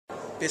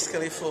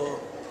basically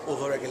for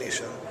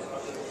over-regulation.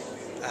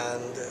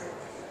 And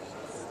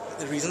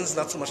the reason is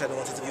not so much I don't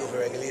want it to be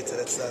over-regulated,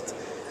 it's that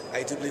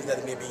I do believe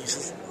that there may be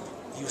uses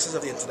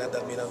of the internet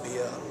that may not be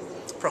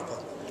proper,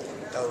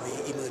 that will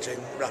be emerging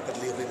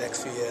rapidly over the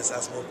next few years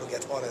as more people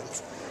get on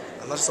it.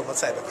 And not so much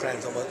cyber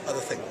crimes, but other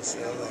things,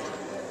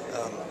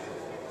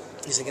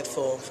 using it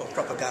for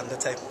propaganda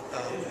type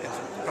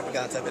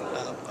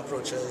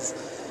approaches,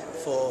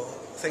 for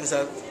things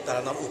that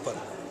are not open,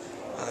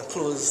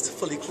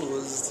 fully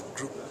closed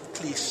group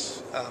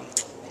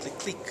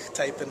clique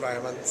type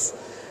environments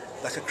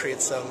that could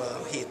create some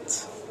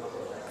hate,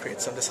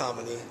 create some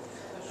disharmony,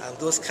 and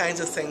those kinds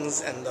of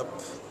things end up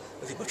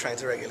with people trying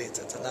to regulate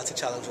it, and that's a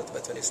challenge with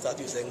it when you start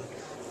using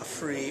a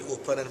free,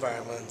 open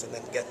environment and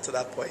then get to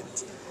that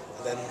point,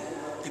 and then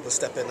people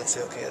step in and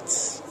say, okay,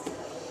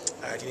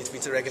 all right, you need me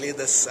to regulate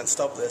this and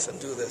stop this and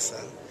do this,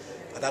 and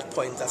at that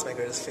point, that's my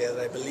greatest fear,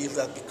 that I believe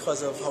that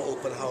because of how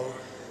open, how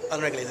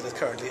unregulated it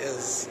currently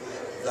is,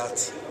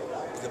 that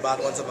the bad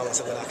ones among us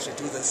are going to actually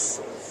do this,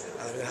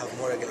 and we're going to have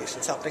more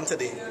regulations happening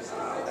today,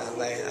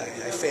 and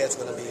I fear it's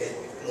going to be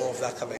more of that coming.